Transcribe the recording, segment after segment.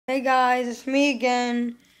Hey guys, it's me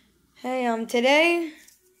again. Hey, today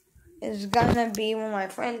is gonna be when my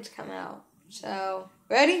friends come out. So,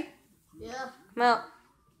 ready? Yeah. Come out.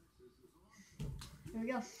 Here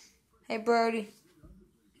we go. Hey Brody.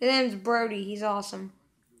 His name's Brody. He's awesome.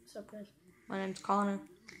 What's up, guys? My name's Connor.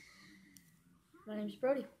 My name's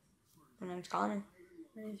Brody. My name's Connor.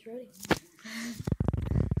 My name's Brody.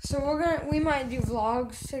 So we might do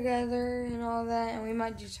vlogs together and all that, and we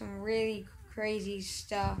might do some really crazy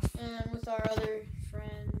stuff. And with our other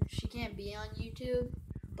friend, she can't be on YouTube,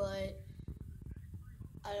 but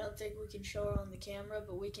I don't think we can show her on the camera,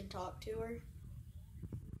 but we can talk to her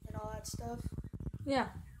and all that stuff. Yeah.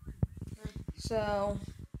 So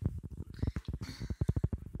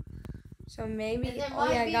maybe. And there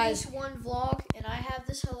Oh yeah, might be guys. this one vlog, and I have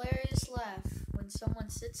this hilarious laugh when someone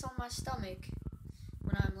sits on my stomach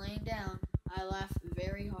when I'm laying down. I laugh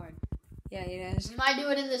very hard. Yeah, he does. We might do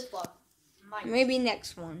it in this vlog. Might. Maybe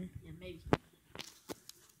next one. Yeah, maybe.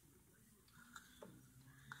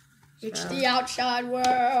 It's the outside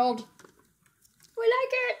world. We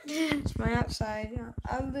like it. It's my outside.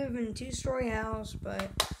 I live in a 2-story house, but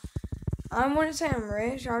I wouldn't say I'm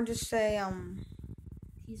rich. I'll just say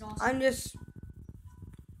He's awesome.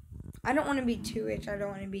 I don't want to be too rich. I don't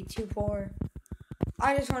want to be too poor.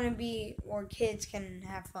 I just want to be where kids can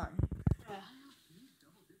have fun. Yeah.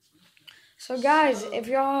 So guys, if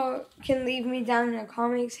y'all can leave me down in the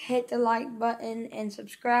comments, hit the like button and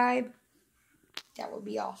subscribe. That would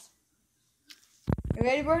be awesome. You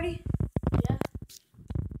ready, Brody? Yeah.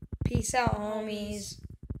 Peace out, homies.